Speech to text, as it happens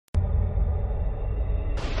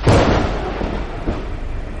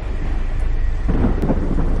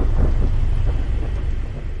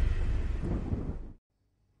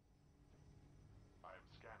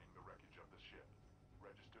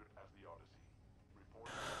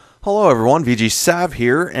Hello everyone, VG Sav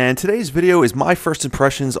here, and today's video is my first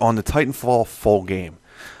impressions on the Titanfall full game.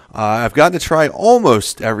 I've gotten to try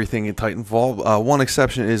almost everything in Titanfall. One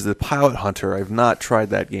exception is the Pilot Hunter. I've not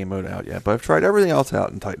tried that game mode out yet, but I've tried everything else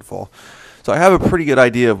out in Titanfall. So I have a pretty good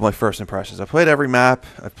idea of my first impressions. I've played every map.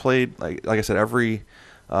 I've played, like I said, every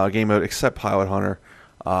game mode except Pilot Hunter.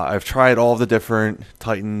 I've tried all the different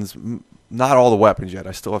Titans, not all the weapons yet.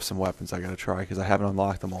 I still have some weapons I got to try because I haven't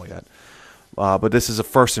unlocked them all yet. But this is a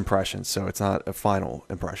first impression, so it's not a final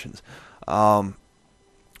impressions.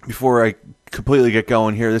 Before I completely get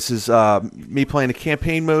going here, this is me playing a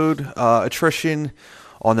campaign mode, attrition,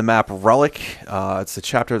 on the map Relic. It's a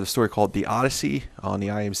chapter of the story called The Odyssey on the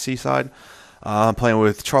IMC side. I'm playing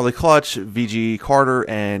with Charlie Clutch, VG Carter,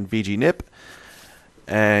 and VG Nip.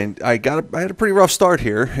 And I had a pretty rough start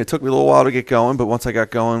here. It took me a little while to get going, but once I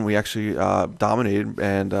got going, we actually dominated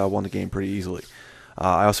and won the game pretty easily.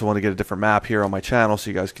 I also want to get a different map here on my channel so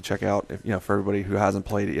you guys can check out, for everybody who hasn't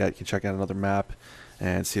played it yet, you can check out another map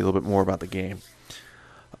and see a little bit more about the game.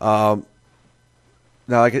 Now,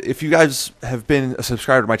 if you guys have been a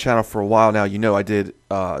subscriber to my channel for a while now, you know I did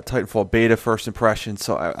Titanfall beta first impression,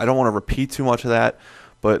 so I don't want to repeat too much of that,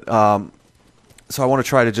 but so I want to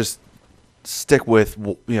try to just stick with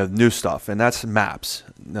new stuff, and that's maps.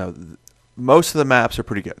 Now, most of the maps are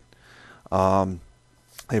pretty good.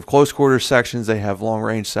 They have close quarters sections. They have long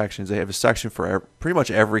range sections. They have a section for pretty much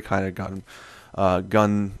every kind of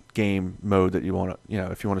gun game mode that you want to,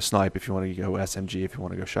 if you want to snipe, if you want to go SMG, if you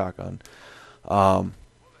want to go shotgun.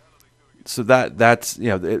 So that's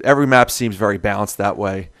every map seems very balanced that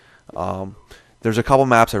way. There's a couple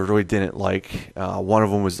maps I really didn't like. One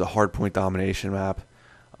of them was the hardpoint domination map,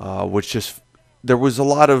 which there was a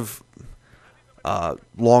lot of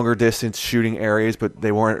longer distance shooting areas, but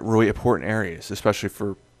they weren't really important areas, especially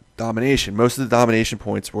for domination. Most of the domination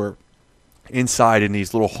points were inside in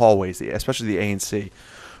these little hallways, especially the A and C,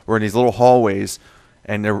 were in these little hallways,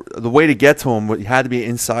 and the way to get to them, you had to be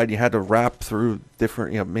inside. You had to wrap through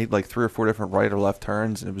different, made like 3 or 4 different right or left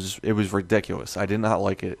turns, and it was ridiculous. I did not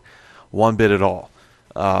like it one bit at all.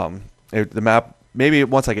 The map, maybe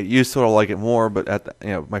once I get used to it, I'll like it more, but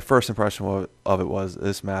my first impression of it was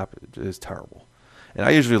this map is terrible. And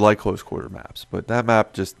I usually like close quarter maps, but that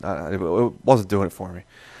map just it wasn't doing it for me.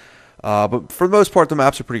 But for the most part, the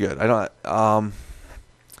maps are pretty good.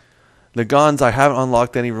 The guns, I haven't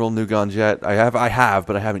unlocked any real new guns yet. I have,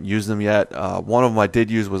 but I haven't used them yet. One of them I did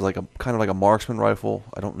use was kind of like a marksman rifle.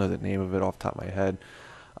 I don't know the name of it off the top of my head.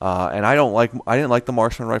 And I didn't like the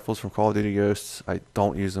marksman rifles from Call of Duty Ghosts. I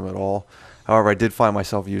don't use them at all. However, I did find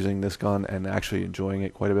myself using this gun and actually enjoying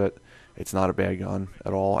it quite a bit. It's not a bad gun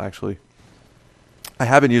at all, actually. I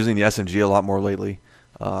have been using the SMG a lot more lately.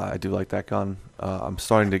 I do like that gun. I'm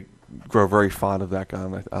starting to grow very fond of that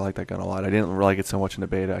gun. I like that gun a lot. I didn't like it so much in the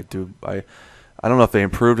beta. I don't know if they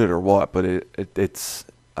improved it or what, but I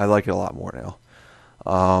like it a lot more now.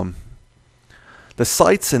 The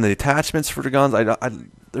sights and the attachments for the guns, I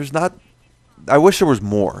wish there was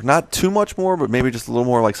more. Not too much more, but maybe just a little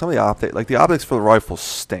more. Like some of the optics, like the optics for the rifle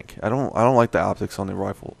stink. I don't like the optics on the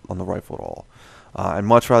rifle at all. I'd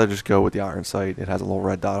much rather just go with the iron sight. It has a little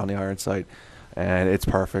red dot on the iron sight, and it's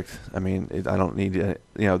perfect. I mean, I don't need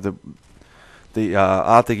the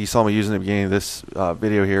optic you saw me using at the beginning of this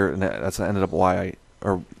video here, and that's ended up one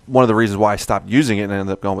of the reasons why I stopped using it and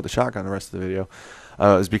ended up going with the shotgun the rest of the video,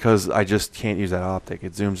 is because I just can't use that optic.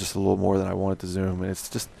 It zooms just a little more than I want it to zoom, and it's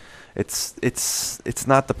just it's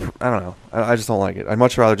not I don't know. I just don't like it. I'd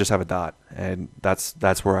much rather just have a dot, and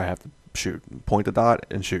that's where I have to shoot. Point the dot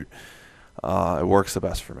and shoot. It works the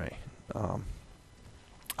best for me.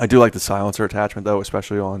 I do like the silencer attachment though,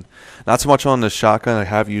 especially not so much on the shotgun. I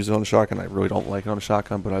have used it on the shotgun. I really don't like it on the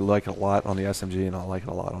shotgun, but I like it a lot on the SMG, and I like it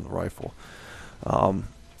a lot on the rifle.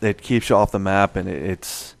 It keeps you off the map, and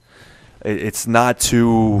it's not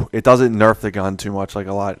too. It doesn't nerf the gun too much, like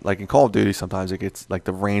in Call of Duty. Sometimes it gets like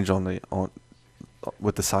the range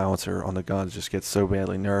with the silencer on the guns just gets so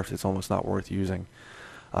badly nerfed, it's almost not worth using.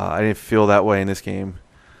 I didn't feel that way in this game.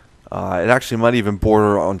 It actually might even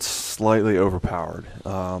border on slightly overpowered,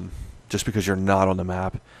 just because you're not on the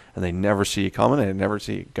map and they never see you coming and they never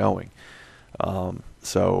see you going.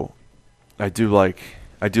 So I do like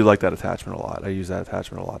that attachment a lot. I use that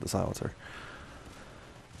attachment a lot, the silencer.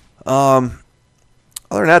 Other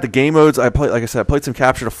than that, the game modes, like I said, I played some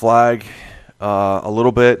Capture the Flag a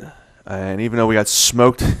little bit, and even though we got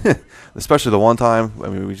smoked, especially the one time, I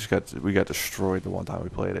mean, we got destroyed the one time we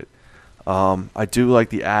played it. I do like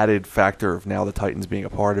the added factor of now the Titans being a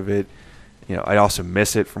part of it. I also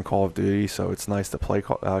miss it from Call of Duty, so it's nice to play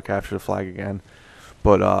Capture the Flag again.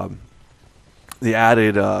 But the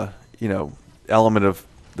added, element of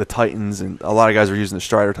the Titans, and a lot of guys are using the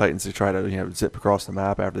Strider Titans to try to zip across the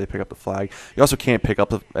map after they pick up the flag. You also can't pick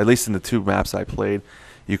up at least in the 2 maps I played,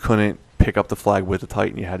 you couldn't pick up the flag with the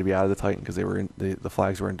Titan. You had to be out of the Titan because they were the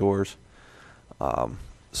flags were indoors.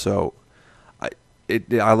 So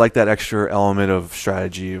I like that extra element of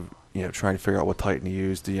strategy of trying to figure out what Titan to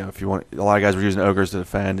use. If you want, a lot of guys were using ogres to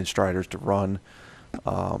defend and Striders to run.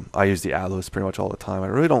 I use the Atlas pretty much all the time. I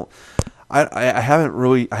really don't. I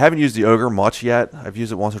haven't used the ogre much yet. I've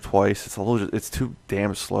used it once or twice. It's too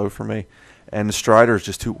damn slow for me, and the Strider is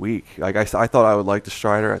just too weak. Like I thought I would like the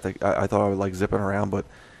Strider. I thought I would like zipping around, but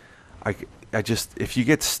I just if you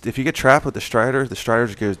get trapped with the Strider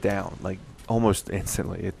just goes down like almost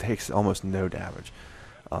instantly. It takes almost no damage.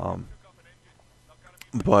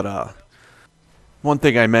 But one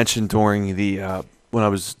thing I mentioned during the when I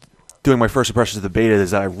was doing my first impressions of the beta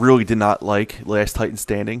is that I really did not like Last Titan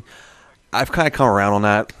Standing. I've kind of come around on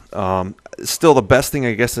that. Still, the best thing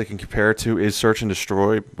I guess I can compare it to is Search and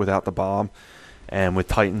Destroy without the bomb, and with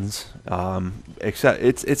Titans. Except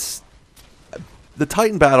it's the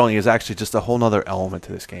Titan battling is actually just a whole nother element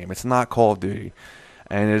to this game. It's not Call of Duty,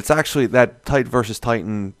 and it's actually that Titan versus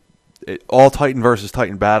Titan, all Titan versus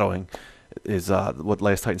Titan battling is what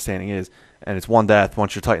Last Titan Standing is, and it's one death.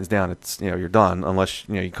 Once your Titan's down, it's you're done unless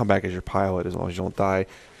you come back as your pilot as long as you don't die.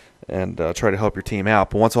 And try to help your team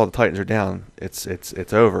out. But once all the Titans are down, it's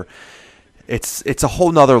over. It's a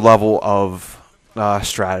whole nother level of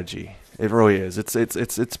strategy. It really is.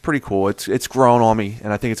 It's pretty cool. It's grown on me,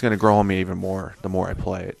 and I think it's going to grow on me even more the more I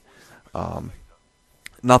play it.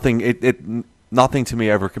 Nothing to me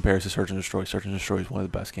ever compares to Search and Destroy. Search and Destroy is one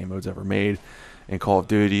of the best game modes ever made in Call of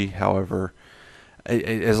Duty. However,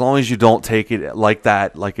 as long as you don't take it like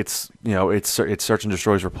that, like it's Search and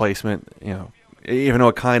Destroy's replacement, even though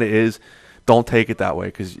it kind of is, don't take it that way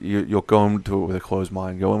because you'll go into it with a closed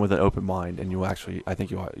mind. Go in with an open mind, and I think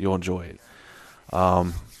you'll enjoy it.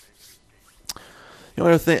 The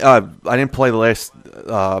other thing, I didn't play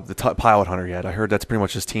the Pilot Hunter yet. I heard that's pretty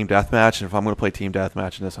much just team deathmatch, and if I'm going to play team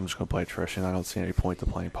deathmatch in this, I'm just going to play attrition. I don't see any point to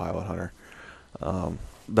playing Pilot Hunter.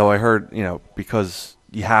 Though I heard, because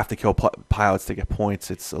you have to kill pilots to get points,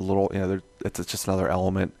 it's a little, it's just another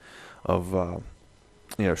element of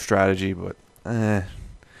strategy, but.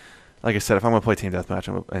 Like I said, if I'm going to play Team Deathmatch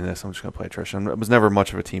in this, I'm just going to play attrition. I was never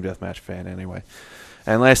much of a Team Deathmatch fan anyway.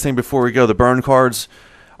 And last thing before we go, the burn cards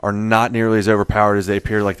are not nearly as overpowered as they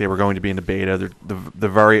appeared like they were going to be in the beta. The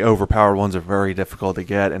very overpowered ones are very difficult to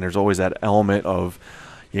get, and there's always that element of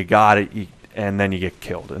you got it, and then you get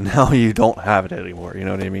killed. And now you don't have it anymore, you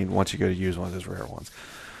know what I mean, once you go to use one of those rare ones.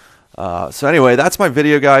 So anyway, that's my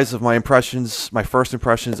video, guys, of my first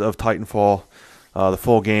impressions of Titanfall. The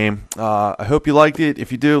full game. I hope you liked it.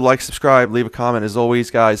 If you do, like, subscribe, leave a comment. As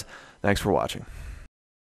always, guys, thanks for watching.